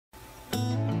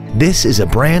This is a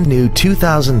brand new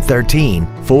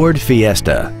 2013 Ford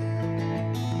Fiesta.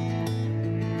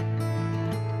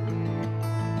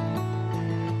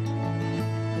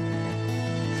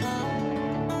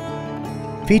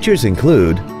 Features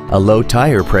include a low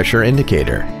tire pressure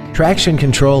indicator, traction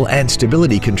control and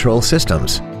stability control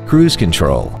systems, cruise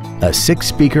control, a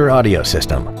 6-speaker audio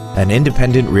system, an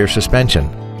independent rear suspension,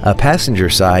 a passenger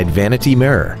side vanity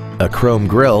mirror, a chrome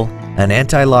grille, an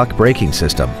anti-lock braking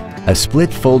system, a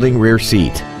split folding rear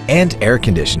seat, and air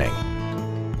conditioning.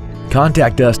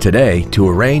 Contact us today to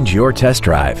arrange your test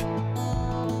drive.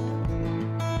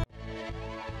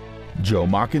 Joe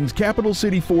Machens Capital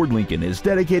City Ford Lincoln is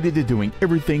dedicated to doing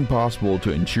everything possible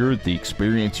to ensure that the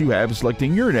experience you have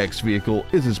selecting your next vehicle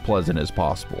is as pleasant as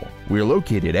possible. We are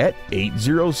located at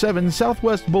 807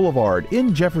 Southwest Boulevard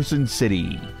in Jefferson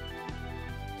City.